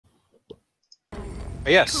Oh,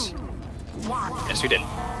 yes. Yes, we did.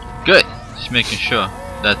 Good. Just making sure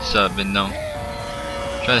that's been known.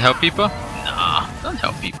 Try to help people? Nah, don't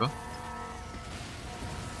help people.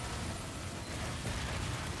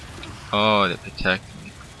 Oh, they protect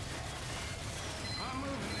me.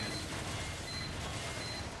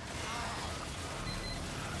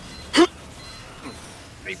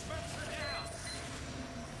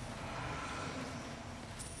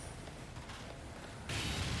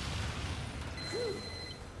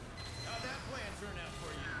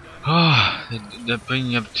 Oh, they're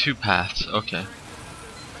bringing up 2 paths. Okay.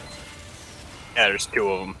 Yeah, there's 2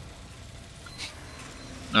 of them.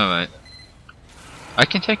 Alright. I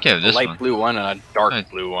can take care of A this light one. blue one and a dark Right.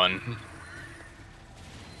 blue one.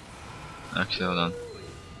 Actually, hold on.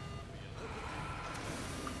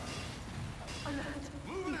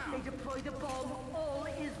 If they deploy the bomb, all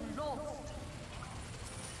is lost.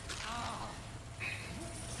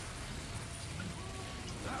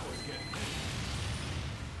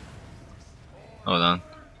 Hold on.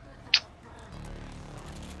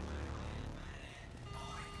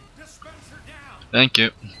 Thank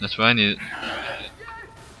you. That's what I needed.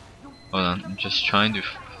 Hold on. I'm just trying to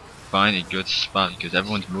find a good spot because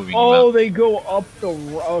everyone's moving Oh, around. they go up the.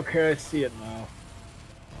 Okay, I see it now.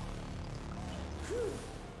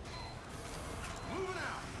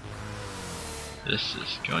 This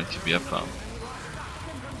is going to be a problem.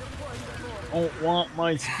 Don't want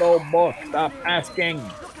my spell book. Stop asking.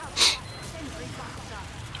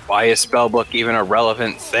 Why is spellbook even a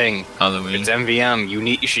relevant thing? Halloween. It's MVM.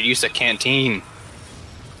 You should use a canteen.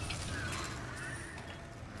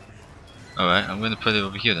 Alright, I'm gonna put it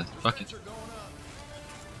over here then. Fuck it.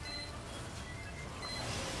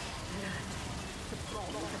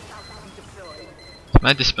 Is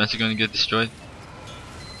my dispenser gonna get destroyed?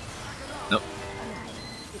 Nope.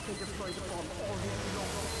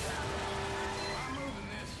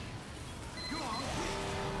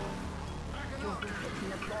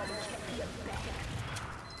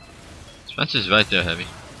 Dispenser's right there, Heavy.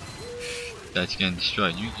 That's getting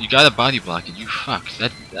destroyed. You gotta body block it, you fuck.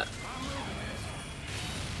 That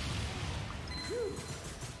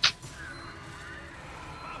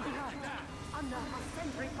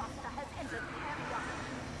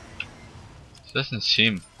doesn't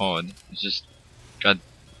seem hard. It's just got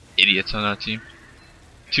idiots on our team.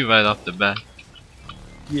 2 right off the bat.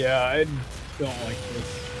 Yeah, I don't like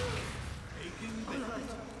this.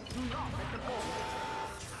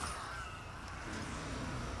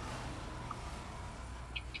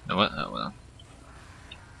 You know what? Oh, well.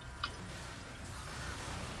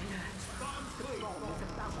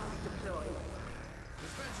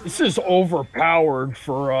 This is overpowered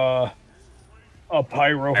for a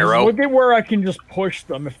pyro. Pyro? Look at where I can just push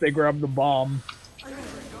them if they grab the bomb.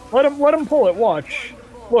 Let him pull it. Watch.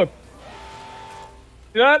 Look.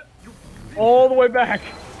 See that? All the way back.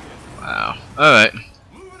 Wow. Alright.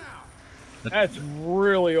 That's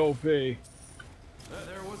really OP.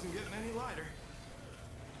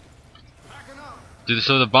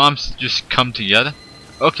 So the bombs just come together?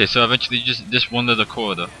 Okay, so eventually just this one little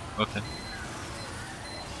corridor. Okay.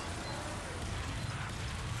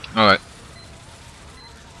 Alright.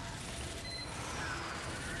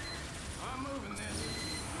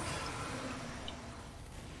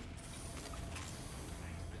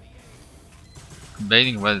 I'm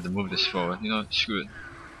debating whether to move this forward. You know, screw it.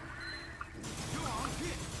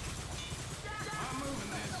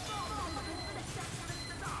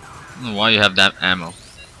 I don't know why you have that ammo.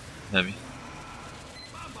 Heavy.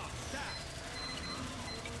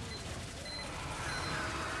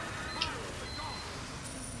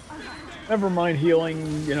 Never mind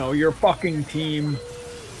healing, you know, your fucking team.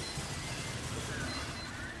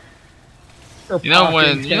 You know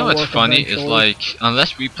what's funny is like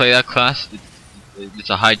unless we play that class, it's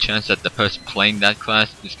a high chance that the person playing that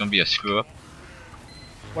class is gonna be a screw up.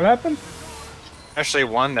 What happened? Especially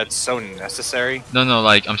one that's so necessary. No,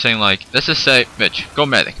 like I'm saying, like let's just say, Mitch, go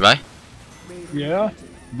medic, right? Yeah.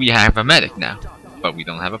 We have a medic now, but we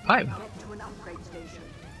don't have a pyro.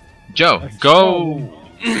 Joe, That's go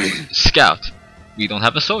scout. We don't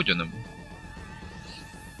have a soldier no more.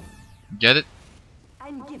 Get it?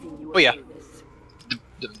 Oh yeah.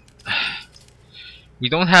 We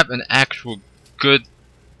don't have an actual good.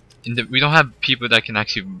 We don't have people that can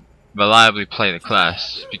actually reliably play the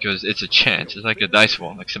class because it's a chance. It's like a dice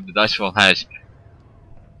roll, except the dice roll has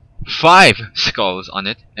 5 skulls on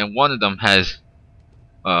it, and one of them has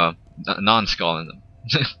a non-skull in them.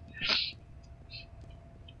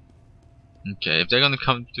 Okay, if they're gonna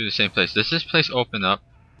come to the same place, does this place open up?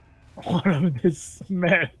 What of this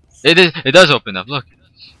mess? It does open up. Look,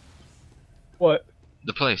 What?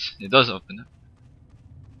 the place. It does open up.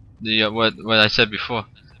 The what I said before.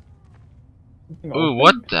 Ooh, Open.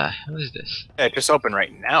 what the hell is this? Yeah, it just opened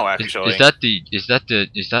right now, actually. Is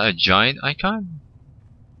that a giant icon?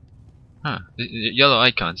 Huh. The yellow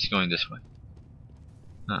icon's going this way.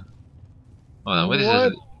 Huh. Hold on, what is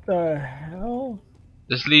this? What the hell?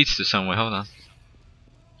 This leads to somewhere, hold on.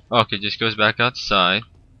 Okay, just goes back outside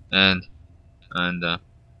and I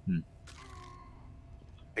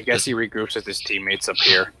guess he regroups with his teammates up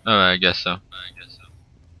here. alright, I guess so.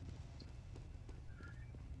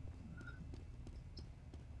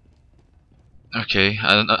 Okay,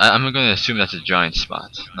 I'm gonna assume that's a giant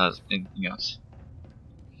spot, not anything else.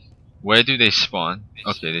 Where do they spawn?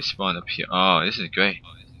 Okay, they spawn up here. Oh, this is great.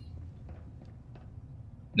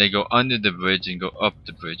 They go under the bridge and go up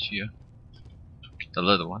the bridge here. The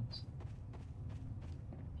little ones.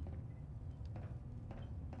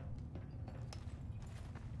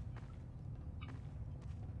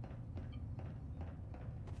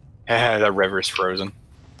 The river's frozen.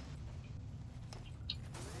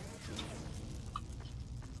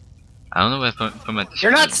 I don't know if I'm at the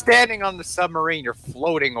You're not standing on the submarine, you're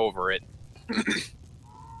floating over it.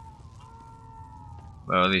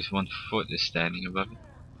 Well, at least 1 foot is standing above it.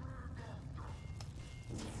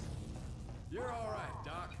 You're all right,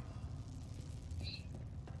 Doc.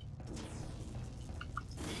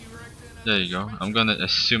 There you go. I'm gonna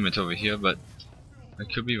assume it's over here, but I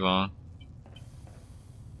could be wrong.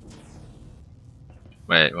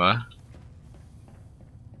 Wait, what?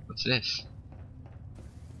 What's this?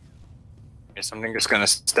 Is something just gonna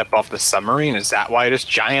step off the submarine? Is that why there's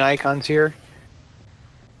giant icons here?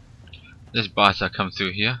 There's bots that come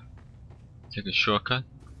through here. Take a shortcut.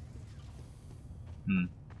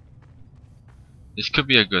 This could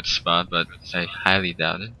be a good spot, but I highly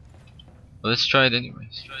doubt it. But let's try it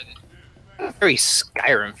anyways. Very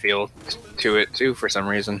Skyrim feel to it too, for some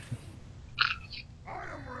reason. I'm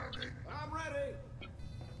ready.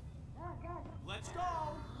 Let's go.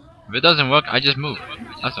 If it doesn't work, I just move.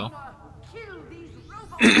 That's all. Kill these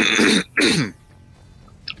robots.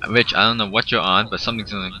 Rich, I don't know what you're on, but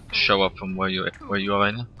something's gonna show up from where you are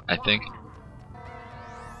right now. I think.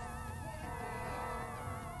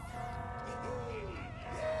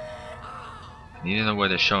 Need to know where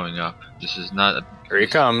they're showing up. This is not a. Here he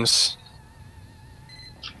comes.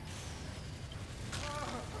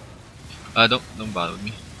 Don't bother with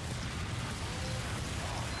me.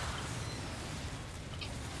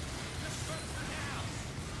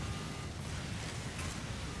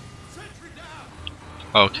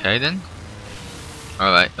 Okay then.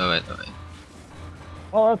 Alright.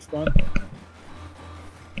 Oh, that's done.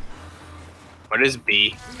 What is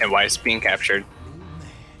B and why is it being captured?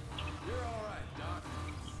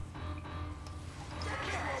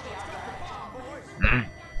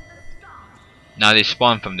 Now they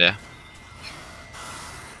spawn from there.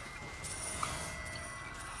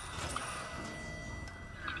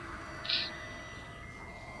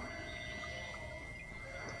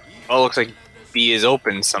 Well, it looks like B is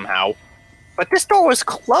open somehow. But this door was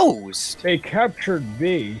closed. They captured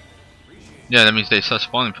B. Yeah, that means they start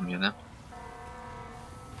spawning from here now.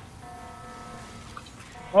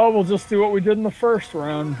 Oh, we'll just do what we did in the first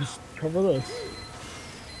round. Just cover this.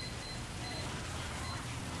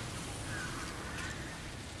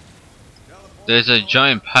 There's a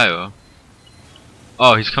giant pyro.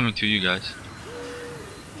 Oh, he's coming to you guys.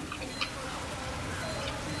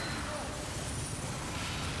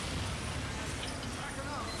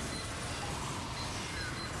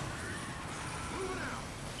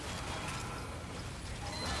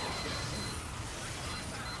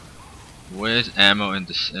 Where's ammo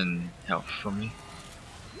and health for me?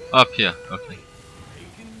 Up here, okay.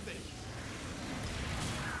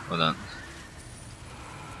 Hold on.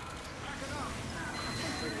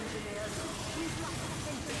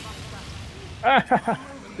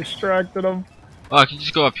 Distracted him. Oh, I can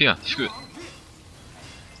just go up here. Screw it.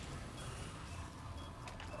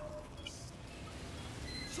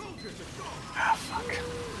 Ah, fuck.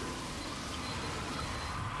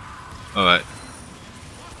 Alright.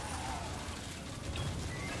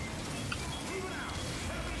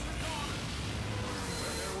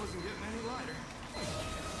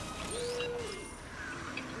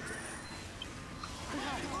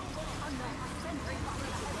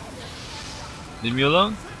 Leave me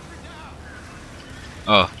alone?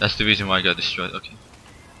 Oh, that's the reason why I got destroyed, okay.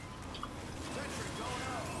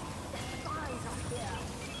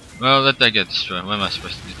 Well, let that get destroyed. What am I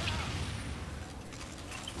supposed to do?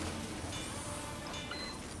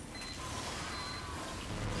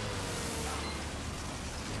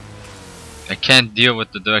 I can't deal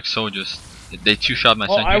with the direct soldiers. They two-shot my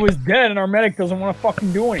Oh, sentry. I was dead and our medic doesn't want to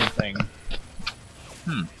fucking do anything.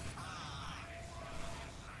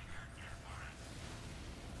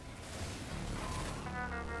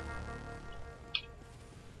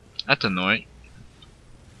 That's annoying.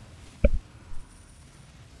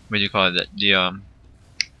 What do you call it? The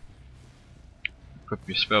equip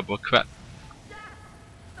your spell book crap.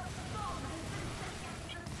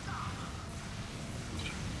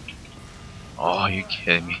 Oh, are you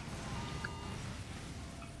kidding me?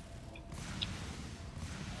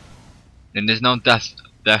 And there's no death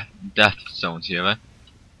zones here, right?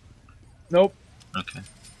 Nope. Okay.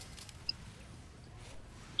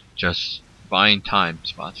 Just buying time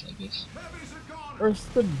spots, I guess. Heavies are gone. Where's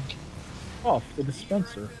the the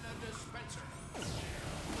dispenser?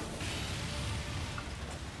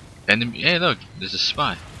 Enemy. Hey, look, there's a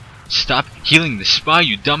spy. Stop healing the spy,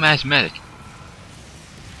 you dumbass medic.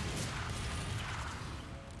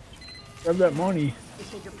 Grab that money.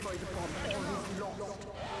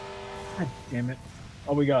 God damn it.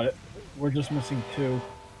 Oh, we got it. We're just missing 2.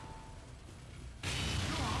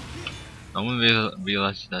 No one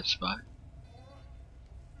realized that spy.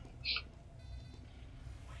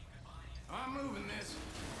 I'm moving this.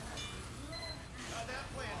 How'd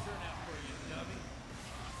that plan turn out for you, dummy?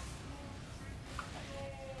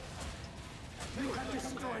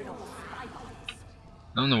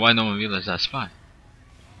 I don't know why no one realized that spy.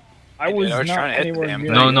 I was I was not trying to hit the anywhere damn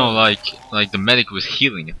near thing. No, it. like the medic was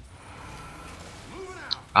healing him.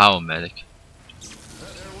 Our medic.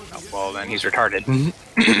 Oh, well, then he's retarded.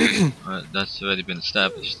 That's already been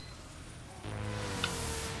established.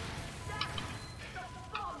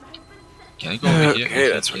 Can I go over here? Okay,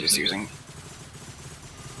 that's what he's using.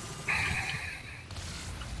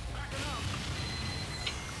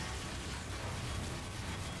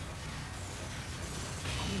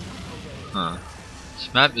 Huh. This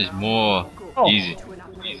map is more Oh. easy.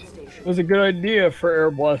 It was a good idea for air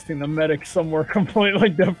blasting the medic somewhere completely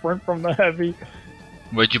different from the heavy.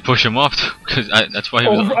 Where'd you push him off to? Because that's why he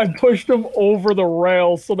was. I pushed him over the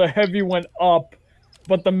rail so the heavy went up,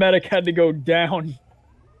 but the medic had to go down.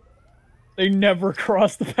 They never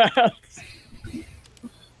crossed the paths.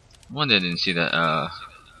 One day I didn't see that. I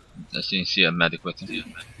didn't see a medic with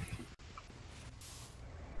him.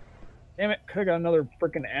 Damn it, could've got another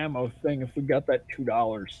freaking ammo thing if we got that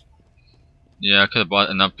 $2. Yeah, I could have bought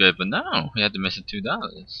an upgrade, but no, we had to miss the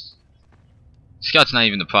 $2. Scout's not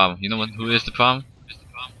even the problem. You know what? Who is the problem?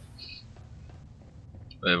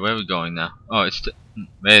 Wait, where are we going now? Oh, it's the.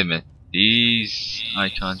 Wait a minute. These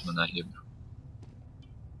icons were not here before.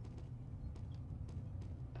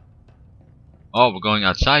 Oh, we're going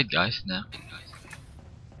outside, guys, now.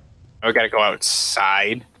 Oh, we gotta go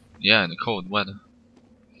outside. Yeah, in the cold weather.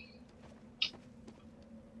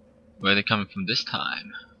 Where are they coming from this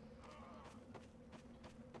time?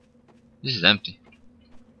 This is empty.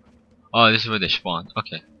 Oh, this is where they spawn.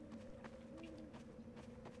 Okay.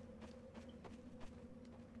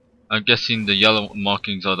 I'm guessing the yellow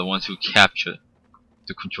markings are the ones who capture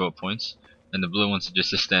the control points, and the blue ones are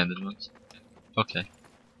just the standard ones. Okay.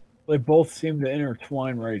 They both seem to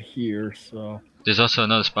intertwine right here, so... There's also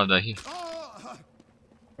another spot right here.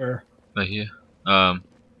 Where? Right here.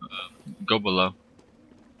 Go below.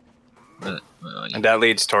 Where are you? And that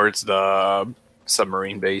leads towards the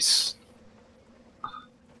submarine base.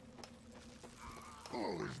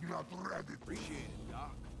 Appreciate it,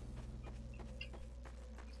 Doc.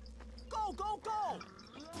 Go, go, go!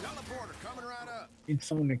 Teleporter coming right up. Need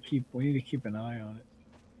someone to keep... We need to keep an eye on it.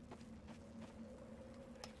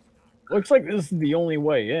 Looks like this is the only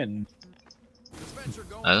way in. Dispenser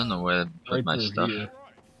going I don't know where to put Right my through stuff. here.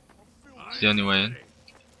 It's the only way in.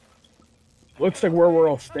 Looks like where we're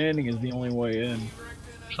all standing is the only way in.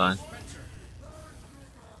 Fine.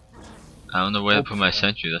 I don't know where to put my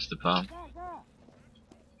sentry, that's the problem.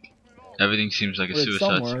 Everything seems like a Put it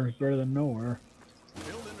suicide. somewhere is better than nowhere.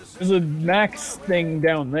 There's a max thing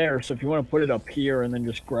down there, so if you want to put it up here and then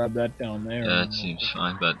just grab that down there. Yeah, it seems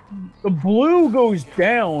fine, but The blue goes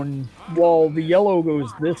down while the yellow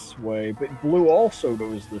goes this way, but blue also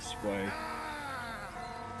goes this way.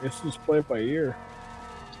 Let's just play it by ear.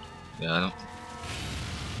 yeah, I don't.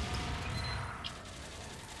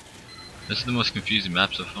 This is the most confusing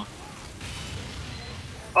map so far.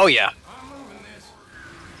 Oh yeah. I'm moving this.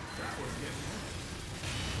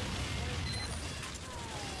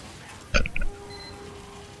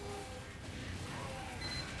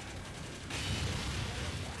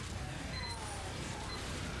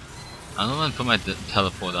 I don't want to put my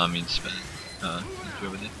teleport on me and spin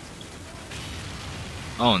over there.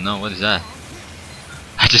 Oh no, what is that?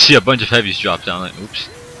 I just see a bunch of heavies drop down, like, oops.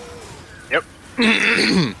 Yep.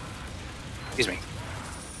 Excuse me.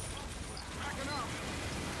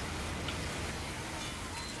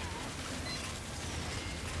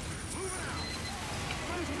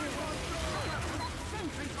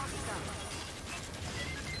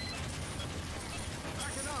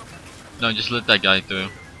 No, just let that guy through.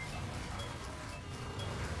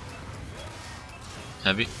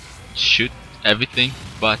 Heavy. Shoot everything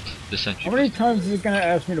but the sentry. How many times is it gonna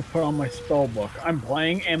ask me to put on my spell book? I'm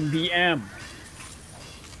playing MDM.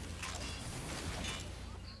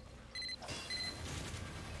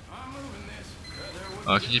 I'm moving this.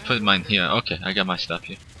 Oh, can you put mine here? Okay, I got my stuff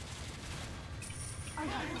here.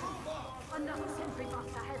 Another sentry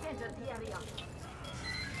buster has entered the area.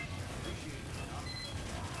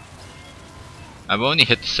 I've only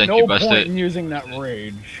hit the sentry No buster. point in using that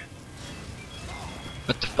rage.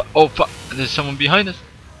 What the fuck? Oh fuck! There's someone behind us.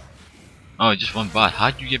 Oh, just one bot.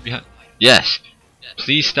 How'd you get behind? Yes.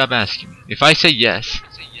 Please stop asking me. If I say yes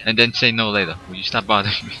and then say no later, will you stop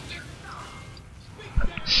bothering me?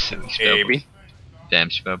 Silly spellbook. Maybe. Damn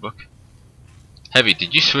spellbook. Heavy,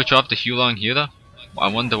 did you switch off the Hulong healer? I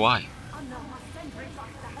wonder why. Another sentry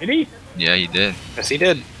buster has Did he? Yeah, he did. Yes, he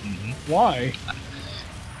did. Why?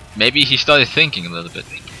 Maybe he started thinking a little bit.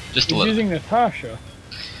 Just a He's little. using Natasha.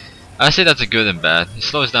 I say that's a good and bad. It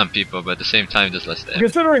slows down people, but at the same time, does less damage.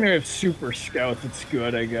 Considering they have super scouts, it's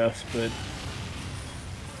good, I guess, but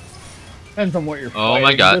depends on what you're Oh fighting.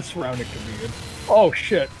 my god. This round it could be good. Oh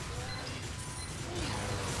shit.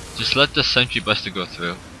 Just let the sentry buster go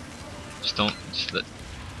through. Just don't. Just let.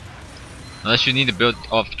 Unless you need to build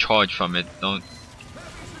off charge from it, don't.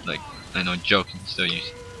 Like, I know, joking. Still use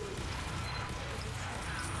it.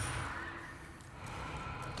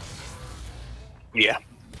 Yeah.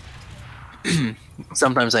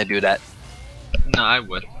 Sometimes I do that. No, I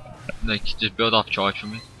would. Like, just build off charge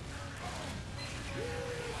from it.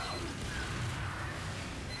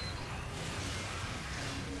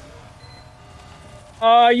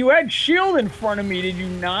 You had shield in front of me, did you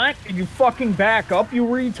not? Did you fucking back up, you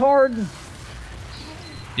retard?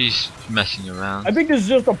 He's messing around. I think this is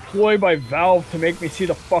just a ploy by Valve to make me see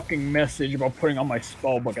the fucking message about putting on my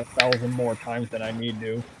spellbook 1,000 more times than I need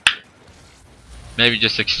to. Maybe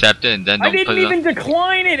just accept it and then I don't put didn't it even on.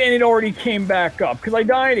 decline it and it already came back up, because I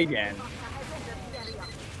died again.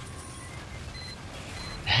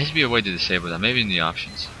 There has to be a way to disable that. Maybe in the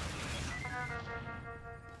options.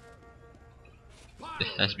 There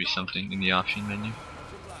has to be something in the option menu.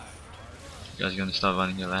 You guys are gonna start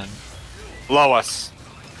running your lab. Blow us.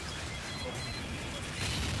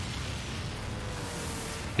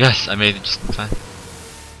 Yes, I made it just in time.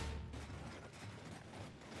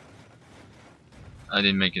 I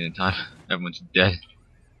didn't make it in time. Everyone's dead.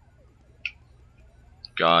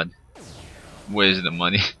 God. Where's the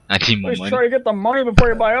money? I need more Just money. try to get the money before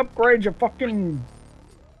you buy upgrades, you fucking...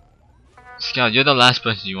 Scout, you're the last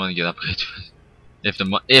person you want to get upgrades with.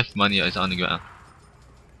 If money is on the ground.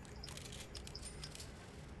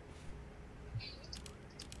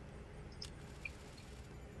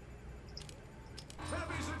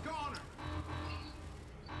 Heavy's a goner.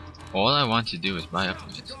 All I want to do is buy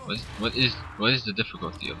upgrades. What is the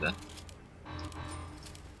difficulty of that?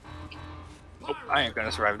 Oh, I ain't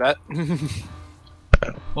gonna survive that.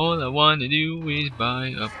 All I want to do is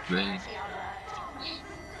buy upgrades.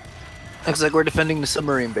 Looks like we're defending the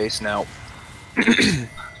submarine base now.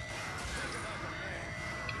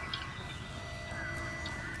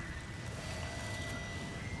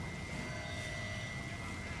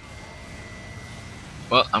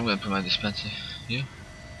 Well, I'm gonna put my dispenser here.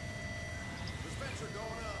 Dispenser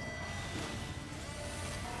going up.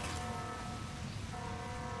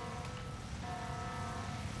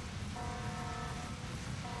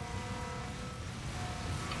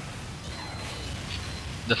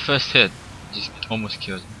 The first hit just almost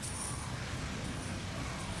kills me.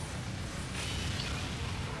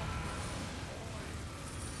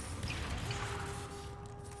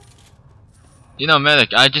 You know,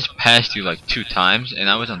 medic, I just passed you like 2 times and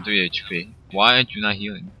I was on 3 HP. Why aren't you not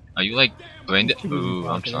healing? Are you like brain dead? Ooh,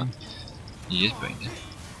 I'm sorry. He is brain dead.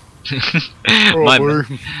 My bad.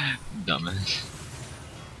 Dumbass.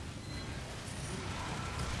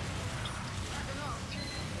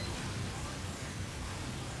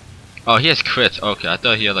 Oh, he has crits. Okay, I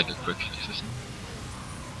thought he had like a quick hit or something.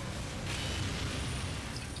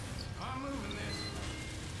 I'm moving this.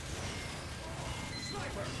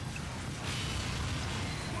 Sniper.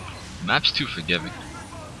 Map's too forgiving.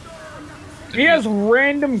 He has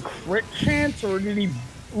random crit chance, or did he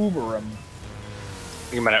Uber him? I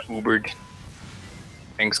think I might have Ubered.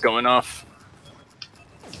 Things going off.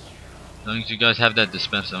 As long as you guys have that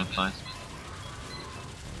dispenser, I'm fine.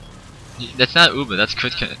 That's not Uber, that's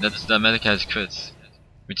crit. That's the medic has crits,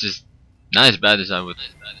 which is not as bad as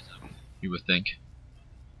you would think.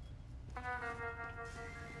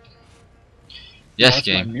 Yes, That's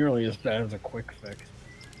game. not nearly as bad as a quick fix.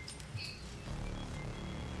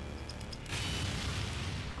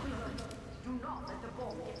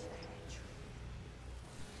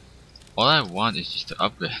 All I want is just to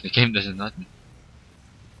upgrade. The game doesn't let me.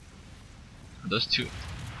 Those two.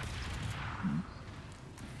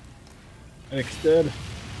 X dead.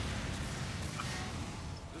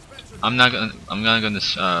 I'm not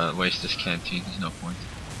gonna waste this canteen. There's no point.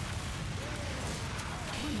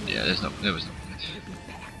 Yeah, there was no point.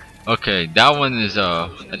 Okay, that one is I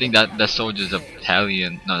think that soldier's a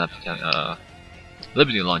battalion. No, not battalion.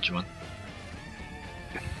 Liberty launcher one.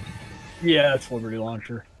 Yeah, it's Liberty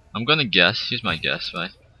Launcher. I'm gonna guess. Here's my guess,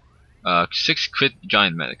 right? 6 crit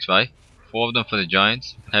giant medics, right? 4 of them for the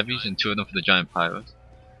giants heavies and 2 of them for the giant pyros.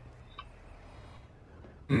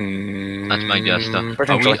 That's my guess.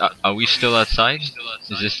 Are we still outside?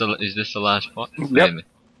 Is this the last part? Wait a Yep. minute.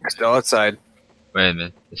 Still outside. Wait a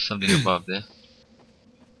minute. There's something above there.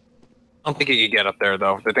 I don't think you can get up there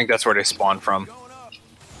though. I think that's where they spawn from.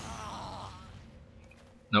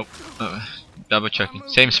 Nope. Double checking.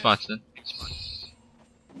 Same spots then.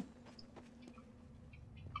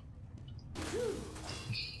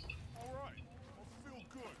 Alright, I feel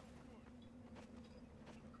good.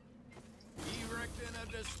 Erecting a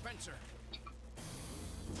dispenser.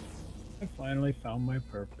 I finally found my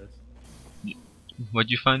purpose.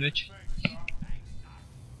 What'd you find, Mitch?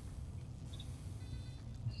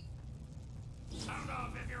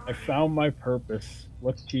 I found my purpose.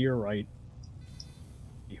 Look to your right.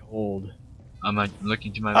 Behold. I'm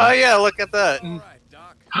looking to my Oh left. yeah, look at that. Alright,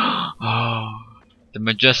 Doc. Oh, the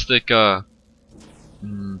majestic pyro.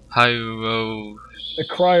 The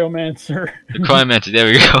Cryomancer. The cryomancer. There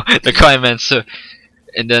we go. The cryomancer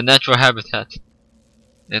in the natural habitat.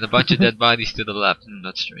 And a bunch of dead bodies to the left.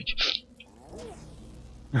 That's strange.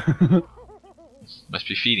 Must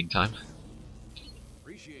be feeding time.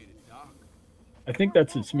 Appreciate it, Doc. I think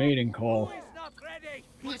that's its mating call.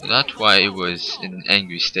 So that's why it was in an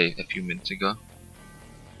angry state a few minutes ago.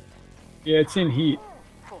 Yeah, it's in heat.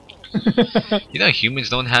 You know humans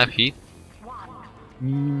don't have heat?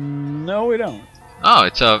 No, we don't. Oh,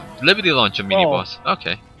 it's a Liberty Launcher mini Oh. boss.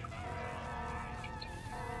 Okay.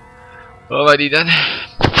 Alrighty then.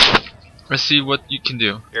 Let's see what you can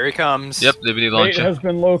do. Here he comes. Yep, Liberty Mate Launcher. has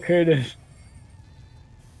been located.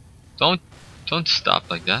 Don't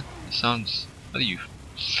stop like that. It sounds. What are you?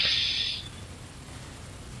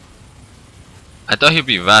 I thought he'd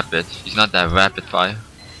be rapid. He's not that rapid fire.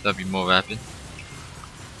 That'd be more rapid.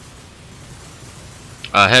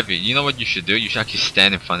 Heavy. You know what you should do? You should actually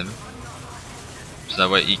stand in front of him. So that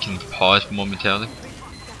way he can pause momentarily.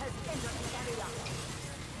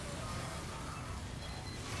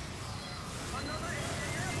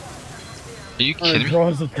 Are you kidding me?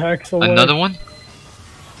 Draws attacks away. Another one?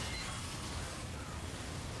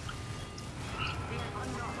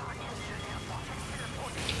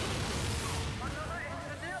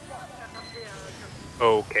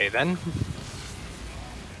 Okay then.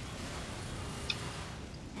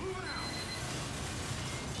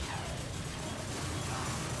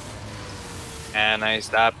 And I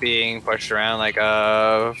stopped being pushed around like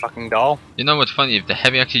a fucking doll. You know what's funny? If the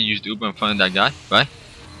heavy actually used Uber in front of that guy, right?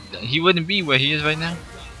 He wouldn't be where he is right now.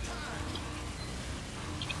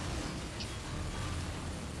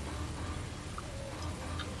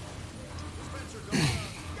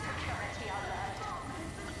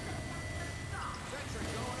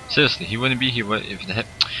 Seriously, he wouldn't be here if the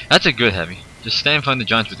That's a good heavy. Just stand in front of the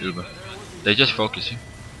giants with Uber. They just focus you.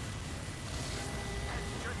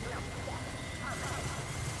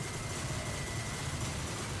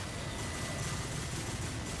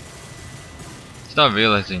 Start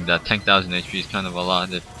realizing that 10,000 HP is kind of a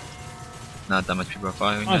lot if not that much people are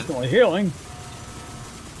firing at it. Constantly healing.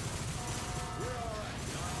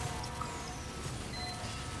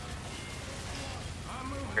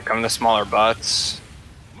 Here come the smaller bots.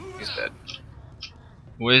 He's dead.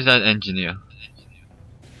 Where's that engineer?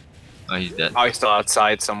 Oh, he's dead. Oh, he's still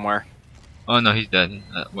outside somewhere. Oh no, he's dead.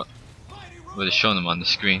 What is showing him on the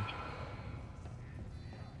screen?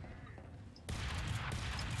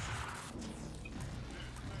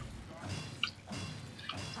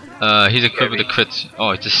 He's equipped with a crit.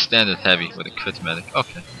 Oh, it's a standard heavy with a crit medic.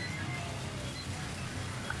 Okay.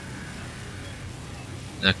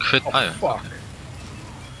 And a crit fire. Fuck.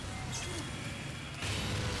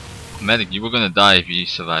 Medic, you were gonna die if you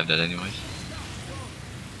survived that anyways.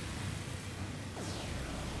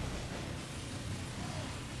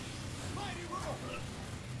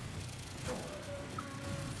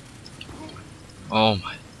 Oh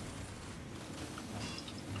my.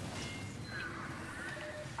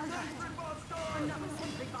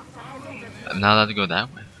 I'm not allowed to go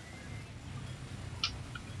that way.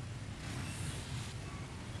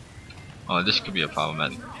 Oh, this could be a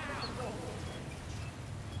problematic.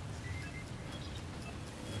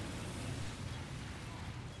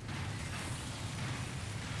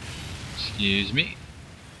 Excuse me.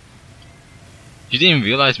 You didn't even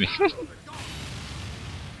realize me.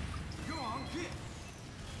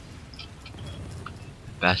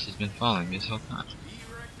 Bastard's been following me this whole time.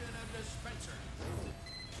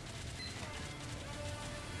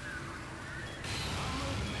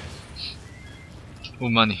 Oh,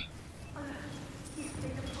 money.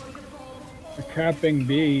 The capping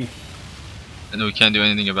B. I know we can't do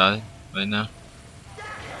anything about it right now.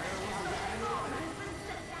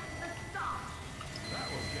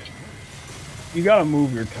 You gotta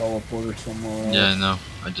move your teleporter somewhere else. Yeah, I know.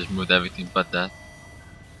 I just moved everything but that.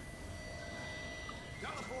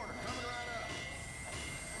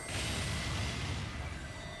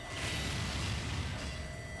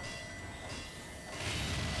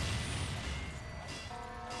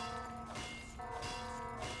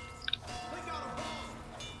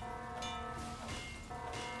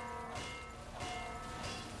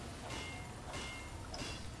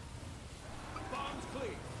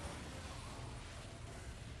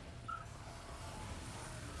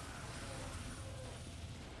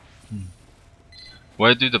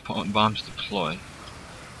 Where do the bombs deploy?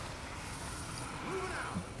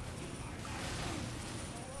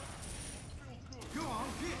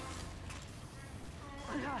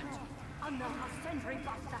 Another sentry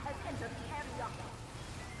buster has entered the area.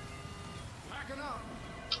 Packing up.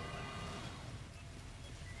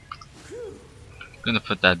 I'm gonna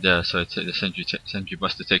put that there so the sentry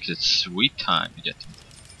buster takes its sweet time to get to me.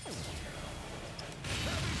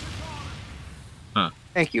 Huh.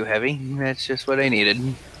 Thank you, Heavy. That's just what I needed.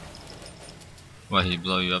 Why he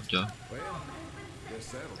blow you up, Joe? Well,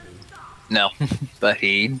 guess that'll do. No, but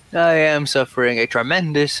I am suffering a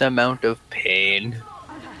tremendous amount of pain. Has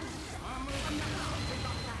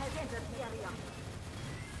entered the area.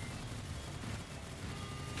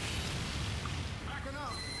 Packing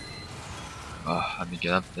up. Oh, let me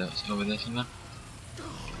get up there. It's over there somewhere.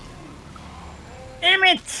 Damn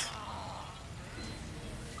it!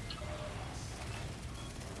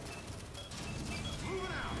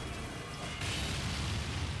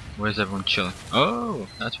 Where's everyone chilling? Oh,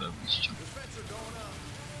 that's where everyone's chilling. Dispenser going up.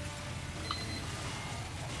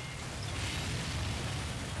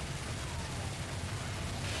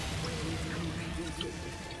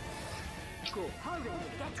 Hurry,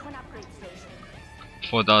 get to an upgrade station.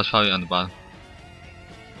 $4 probably on the bottom.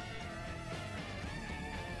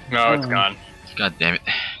 No, it's Oh. gone. God damn it.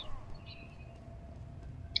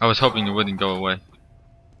 I was hoping it wouldn't go away.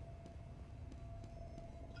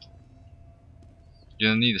 You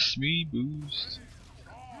don't need a speed boost.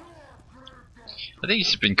 I think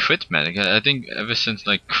it's been crit medic. I think ever since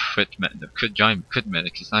like the giant crit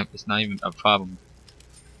medic, it's not even a problem.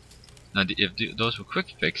 Now if those were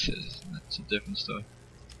quick fixes, that's a different story.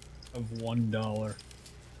 Of $1.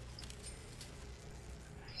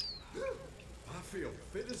 I feel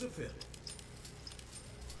fit as a fiddle.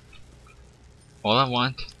 All I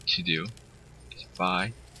want to do is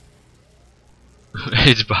buy.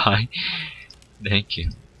 It's buy. Thank you.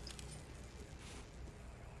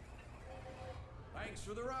 Thanks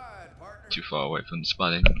for the ride, partner. Too far away from the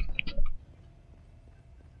spotting.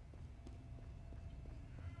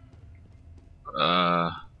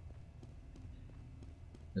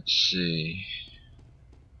 Let's see.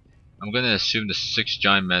 I'm gonna assume the 6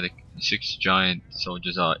 giant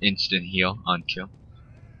soldiers are instant heal on kill.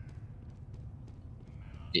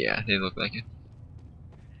 Yeah, they look like it.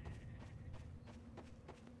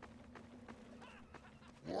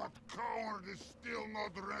 What coward is still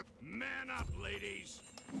not ready? Man up, ladies.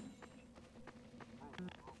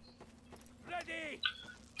 Ready.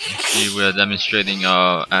 See, we're demonstrating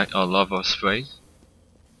our love of sprays.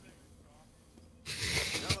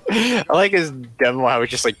 I like his demo how he's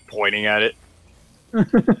just like pointing at it. Building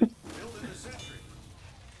the sentry.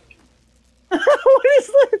 What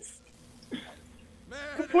is this?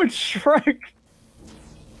 Man, What Shrek?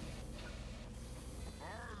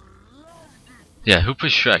 Yeah, who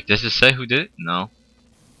pushed Shrek? Does it say who did it? No.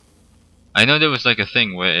 I know there was like a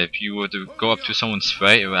thing where if you were to go up to someone's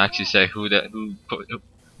spray, it would actually say who put it,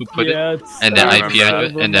 Yeah, it's and their I IP remember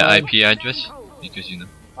address, and their IP address, because you know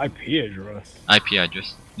IP address. IP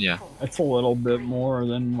address. Yeah. That's a little bit more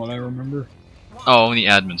than what I remember. Oh, only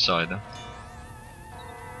admin saw it though.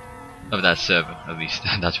 Of that server, at least.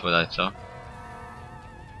 That's what I saw.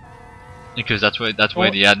 Because that's where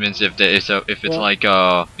Well- the admins, if it's well- like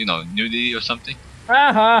you know, nudity or something.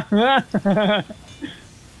 Haha!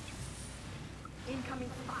 Incoming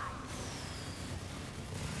spy.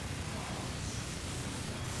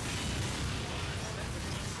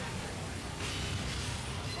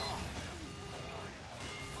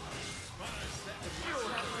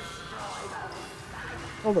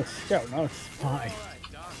 Oh, the scout, not a spy.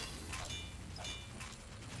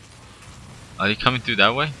 Are they coming through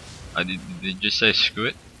that way? Did they just say screw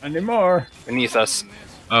it? Anymore. Beneath us.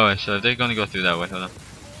 Alright, so if they're gonna go through that way, hold on.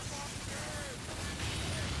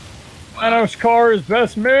 Thanos' car is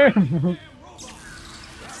best man.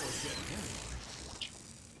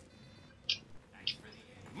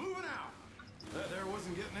 Moving out. That there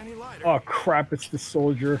wasn't getting any lighter. Oh crap! It's the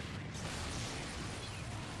soldier.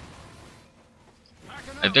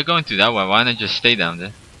 If they're going through that way, why not just stay down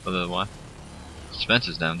there for a little while?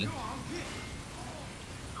 Spencer's down there.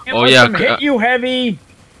 Can't Oh let yeah, them hit you heavy.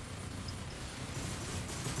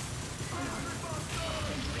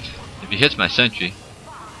 if he hits my sentry,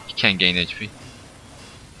 he can't gain HP.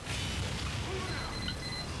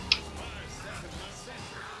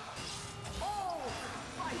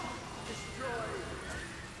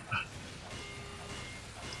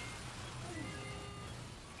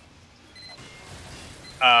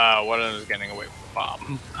 One of them is getting away from the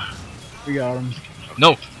bomb. We got him.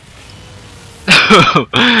 No!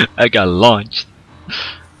 I got launched.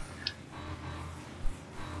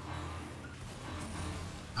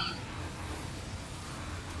 How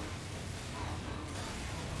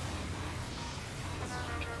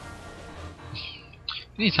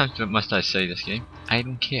many times must I say this game? I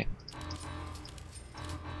don't care.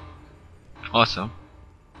 Also,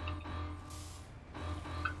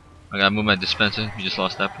 I gotta move my dispenser. We just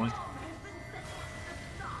lost that point.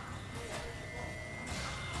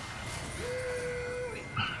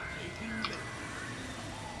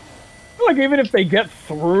 I feel like even if they get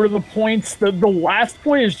through the points, the last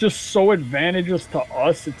point is just so advantageous to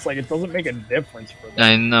us. It's like it doesn't make a difference for them.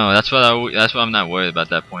 I know. That's what I'm not worried about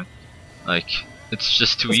that point. Like, it's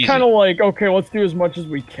just too easy. It's kind of like, okay, let's do as much as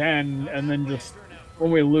we can, and then just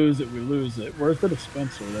when we lose it, we lose it. Where's the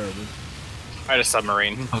dispenser? There it is. I had a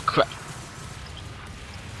submarine. Oh crap!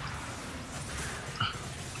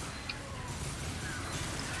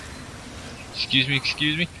 Excuse me,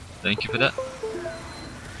 excuse me. Thank you for that.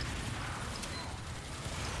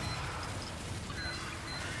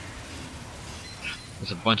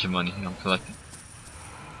 There's a bunch of money I'm collecting.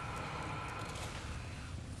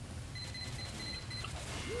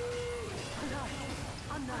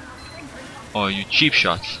 Oh, you cheap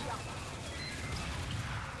shots.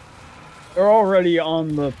 They're already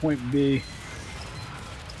on the point B.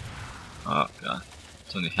 Oh god,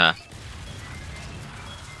 it's only half.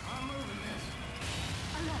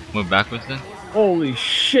 Move backwards then? Holy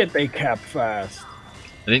shit, they cap fast.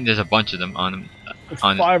 I think there's a bunch of them on them. There's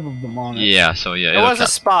On 5 of them on it. Yeah, so yeah. There it'll was a cap.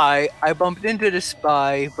 spy. I bumped into the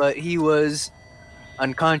spy, but he was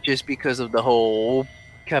unconscious because of the whole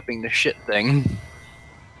capping the shit thing.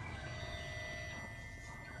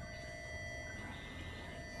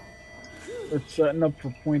 They're setting up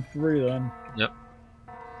for point 3 then. Yep.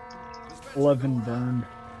 11 burned.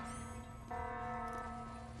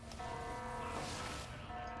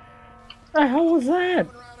 The hell was that?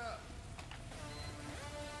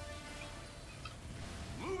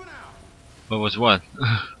 What was what?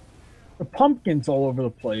 The pumpkins all over the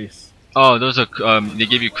place. Oh, those are they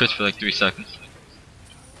give you crits for like 3 seconds.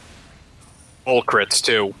 All crits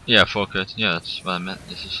too. Yeah, 4 crits. Yeah, that's what I meant.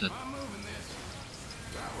 This is it.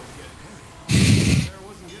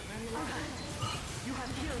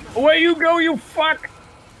 Away you go, you fuck!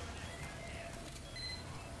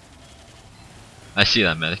 I see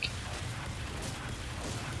that, medic.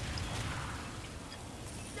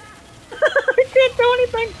 I can't do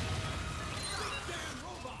anything!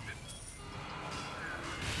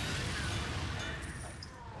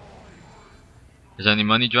 Is any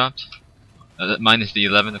money dropped? Minus the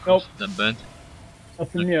 11, of course. Nope. That burned.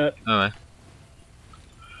 Nothing yet. Alright.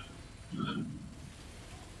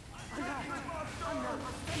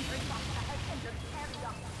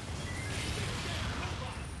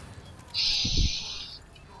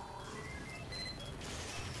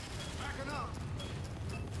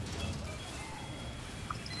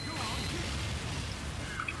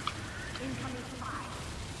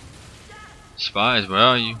 Spies, where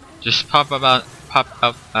are you? Just pop out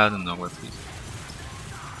out of nowhere, please.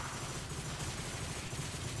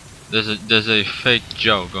 There's a fake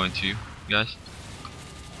Joe going to you guys.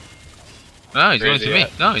 No, he's going to me.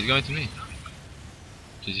 No, he's going to me.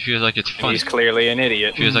 Because he feels like it's funny. He's clearly an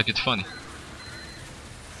idiot. Feels like it's funny.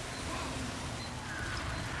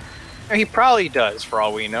 He probably does, for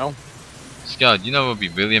all we know. Scout, you know what would be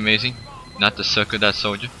really amazing? Not to circle that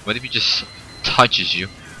soldier. What if he just touches you?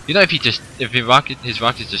 You know, if his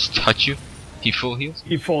rockets just touch you, he full heals.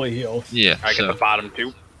 He fully heals. Yeah. I so get the bottom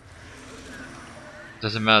too.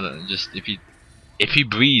 doesn't matter. Just if he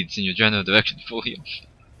breathes in your general direction, full heal.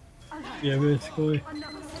 Yeah, basically.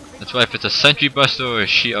 That's why if it's a sentry buster or a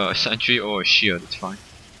shield, a sentry or a shield, it's fine.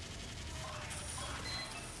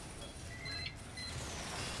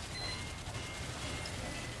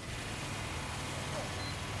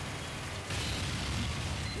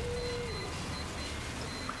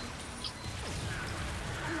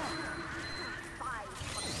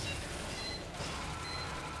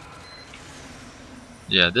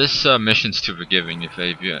 Yeah, this mission's too forgiving. If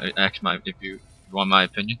you want my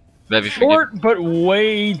opinion, very forgiving. Short, but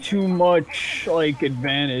way too much like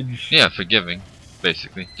advantage. Yeah, forgiving,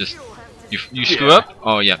 basically. Just you screw up.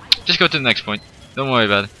 Oh yeah, just go to the next point. Don't worry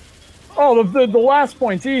about it. Oh, the last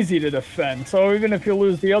point's easy to defend. So even if you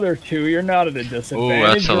lose the other two, you're not at a disadvantage. Oh,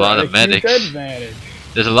 that's a you're lot at of a huge medics. advantage.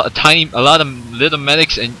 There's a lot of little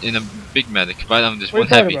medics and a big medic. Right on this What are one you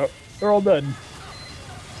talking heavy. about? They're all dead.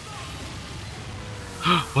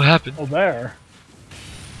 What happened? Oh, there.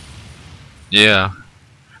 Yeah.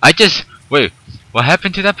 Wait. What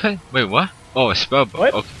happened to that pen? Wait, what? Oh, a spellbook.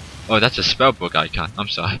 What? Okay. Oh, that's a spellbook icon. I'm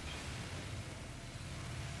sorry.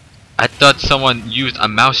 I thought someone used a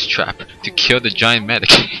mouse trap to kill the giant medic.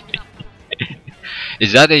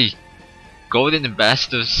 Is that a golden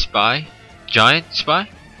ambassador spy? Giant spy?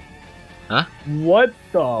 Huh? What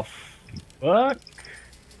the fuck?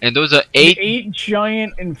 And those are 8. 8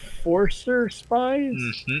 giant enforcer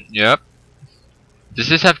spies? Yep. Does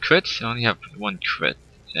this have crits? I only have 1 crit.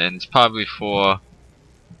 And it's probably for...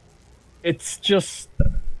 It's just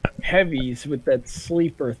heavies with that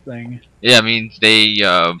sleeper thing. Yeah, I mean, they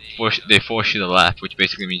force you to laugh, which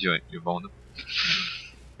basically means you're vulnerable.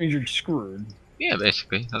 Means you're screwed. Yeah,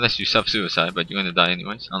 basically. Unless you self-suicide, but you're gonna die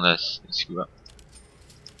anyways, unless you screw up.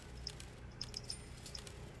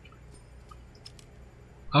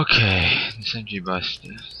 Okay, SMG Buster.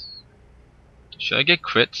 Should I get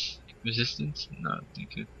crits? Resistance? No,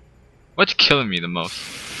 thank you. What's killing me the most?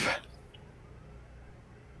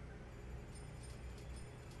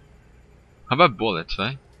 How about bullets,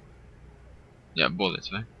 right? Yeah,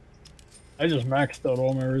 bullets, right? I just maxed out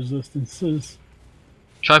all my resistances.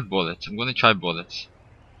 Try bullets. I'm gonna try bullets.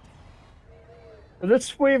 For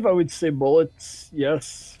this wave, I would say bullets,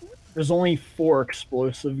 yes. There's only 4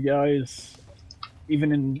 explosive guys.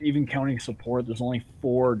 Even counting support, there's only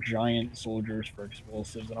 4 giant soldiers for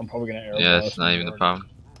explosives, and I'm probably gonna air. Yeah, that's not even a problem.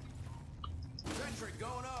 Sentry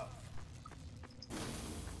going up.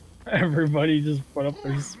 Everybody just put up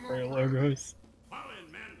their spray logos. Fall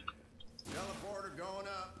in, men. Teleporter going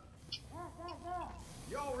up.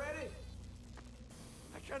 Y'all ready?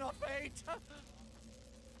 I cannot wait.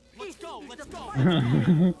 Let's go. Let's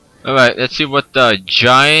go. Alright, let's see what the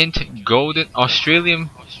giant golden Australian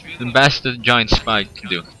ambassador giant spy can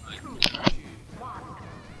do.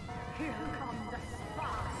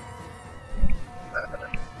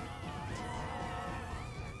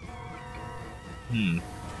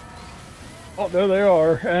 Oh, there they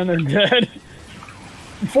are, and they're dead.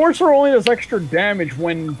 Enforcer only does extra damage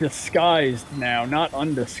when disguised now, not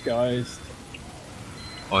undisguised.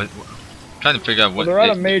 Oh, I'm trying to figure out what So they're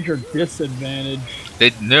at a major disadvantage.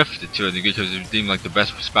 they nerfed it to it because it was deemed like the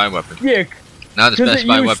best spy weapon. Yeah, Now the because best it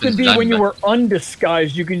spy used weapon to is be the when you Diamondback. were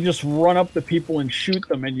undisguised, you can just run up to people and shoot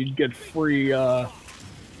them, and you'd get free.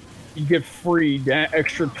 You get free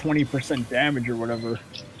extra 20% damage or whatever.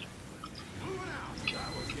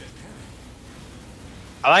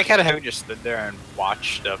 I like how the heavy just stood there and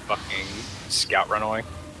watched the fucking scout run away.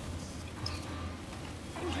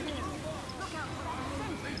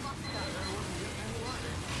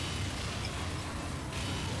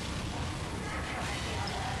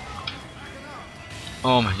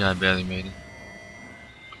 Oh my god, I barely made it.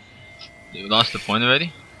 You lost the point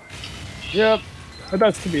already? Yep, but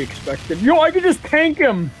that's to be expected. Yo, I could just tank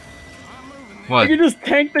him. I What? could just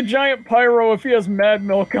tank the giant pyro if he has mad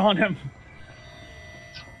milk on him.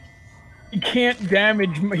 He can't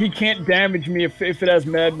damage me if it has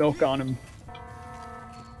mad milk on him.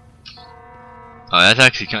 Oh, that's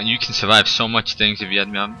actually you can survive so much things if you had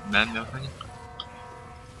mad milk on you.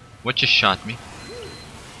 What just shot me?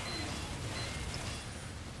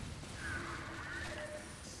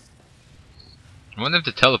 I wonder if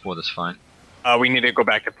the teleport is fine. We need to go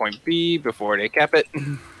back to point B before they cap it.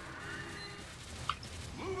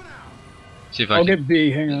 See if I I'll can get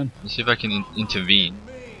B, hang on. see if I can intervene.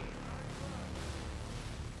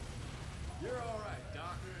 You're all right,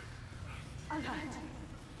 Doctor. Alert!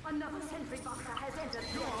 Another sentry buster has entered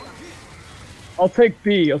the area. I'll take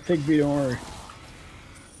B, don't worry.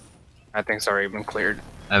 I think it's already been cleared.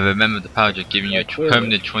 I remember the project giving you a clearly.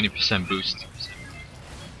 permanent 20% boost.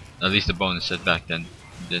 At least the bonus said back then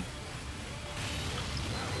it did.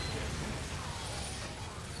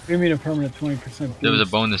 What do you mean a permanent 20%? There was a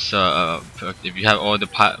bonus. If you have all the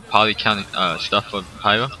poly counting stuff for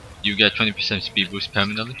pyro, you get 20% speed boost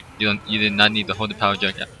permanently. You did not need to hold the power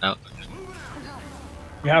jack out.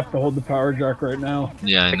 You have to hold the power jack right now.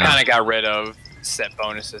 Yeah, I I know. kind of got rid of set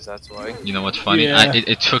bonuses. That's why. You know what's funny? Yeah.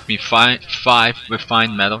 It took me five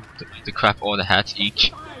refined metal to craft all the hats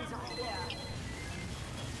each.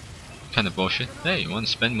 Kind of bullshit. Hey, you want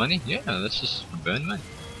to spend money? Yeah, let's just burn money.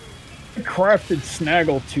 I crafted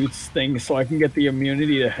Snaggletooth's thing so I can get the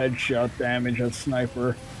immunity to headshot damage as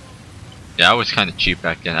sniper. Yeah, I was kind of cheap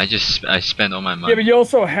back then. I spent all my money. Yeah, but you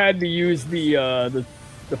also had to use the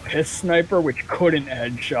piss sniper, which couldn't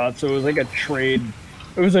headshot, so it was like a trade.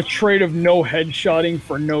 It was a trade of no headshotting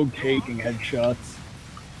for no taking headshots.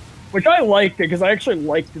 Which I liked it, because I actually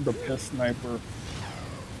liked the piss sniper.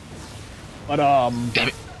 But, Damn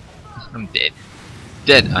it. I'm dead.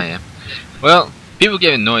 Dead I am. Well, people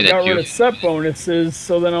get annoyed got at you. rid of set bonuses,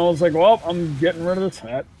 so then I was like, well, I'm getting rid of this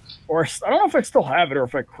hat. Or, I don't know if I still have it, or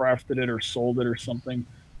if I crafted it, or sold it, or something.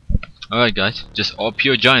 Alright guys, just all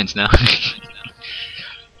pure giants now.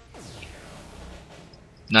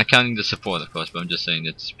 Not counting the support, of course, but I'm just saying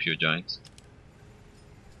it's pure giants.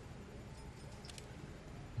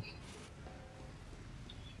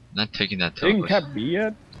 Not taking that They didn't teleport. cap B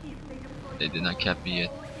yet? They did not cap B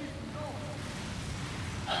yet.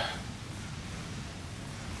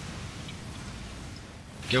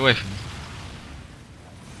 Get away from me.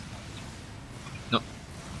 No.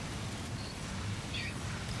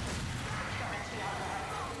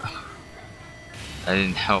 I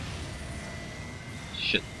didn't help.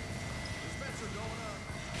 Shit.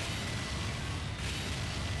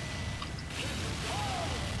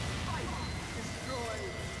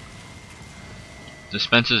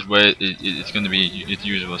 Dispenser's where it's going to be its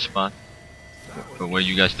usual spot for where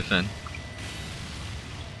you guys defend.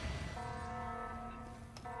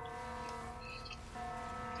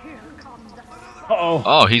 Uh-oh.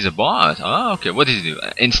 Oh, he's a boss. Oh, okay. What does he do?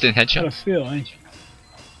 Instant Got a headshots? feeling.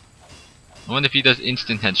 I wonder if he does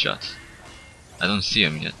instant headshots. I don't see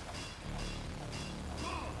him yet.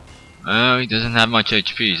 Oh, he doesn't have much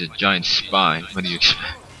HP. He's a giant spy. What do you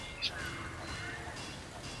expect?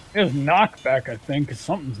 It was knockback, I think, 'cause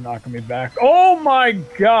something's knocking me back. Oh my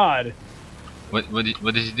god! What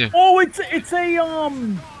does he do? Oh, it's a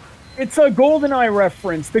GoldenEye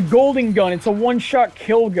reference. The golden gun. It's a one-shot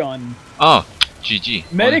kill gun. Oh,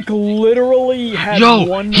 GG. Medic literally had Yo,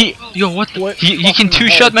 one. what? split He can fucking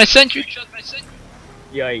two-shot head. my sentry.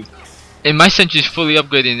 Yikes! And my sentry's fully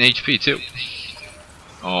upgraded in HP too.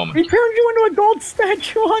 Oh my. He turned you into a gold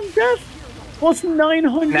statue on death. Plus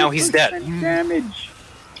 900. Now he's dead. Damage.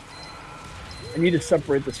 I need to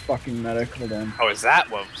separate this fucking medic. Hold on. Oh, is that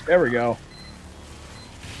what? There we go.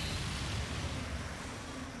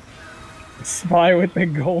 Spy with the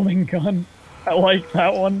golden gun. I like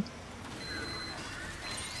that one.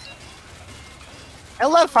 I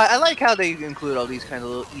like how they include all these kind of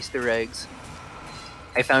little Easter eggs.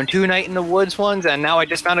 I found 2 Night in the Woods ones, and now I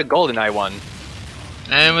just found a GoldenEye one.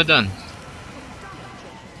 And we're done.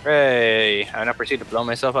 Hooray! I now proceed to blow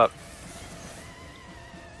myself up.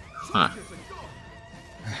 Huh.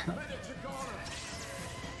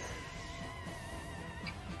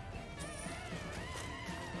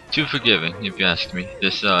 Too forgiving, if you ask me.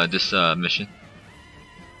 This mission.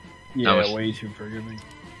 Yeah, was- way too forgiving.